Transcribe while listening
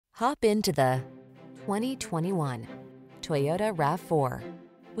Hop into the 2021 Toyota RAV4.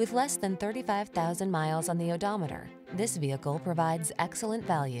 With less than 35,000 miles on the odometer, this vehicle provides excellent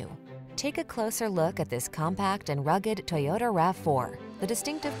value. Take a closer look at this compact and rugged Toyota RAV4, the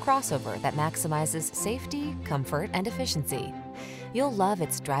distinctive crossover that maximizes safety, comfort, and efficiency. You'll love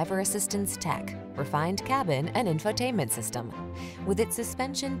its driver assistance tech, refined cabin, and infotainment system. With its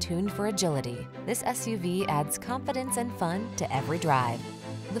suspension tuned for agility, this SUV adds confidence and fun to every drive.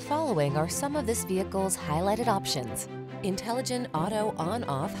 The following are some of this vehicle's highlighted options: intelligent auto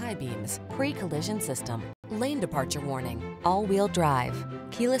on-off high beams, pre-collision system, lane departure warning, all-wheel drive,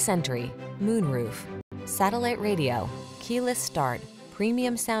 keyless entry, moonroof, satellite radio, keyless start,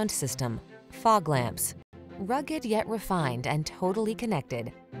 premium sound system, fog lamps. Rugged yet refined and totally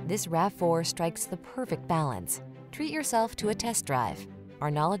connected, this RAV4 strikes the perfect balance. Treat yourself to a test drive.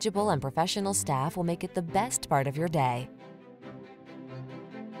 Our knowledgeable and professional staff will make it the best part of your day.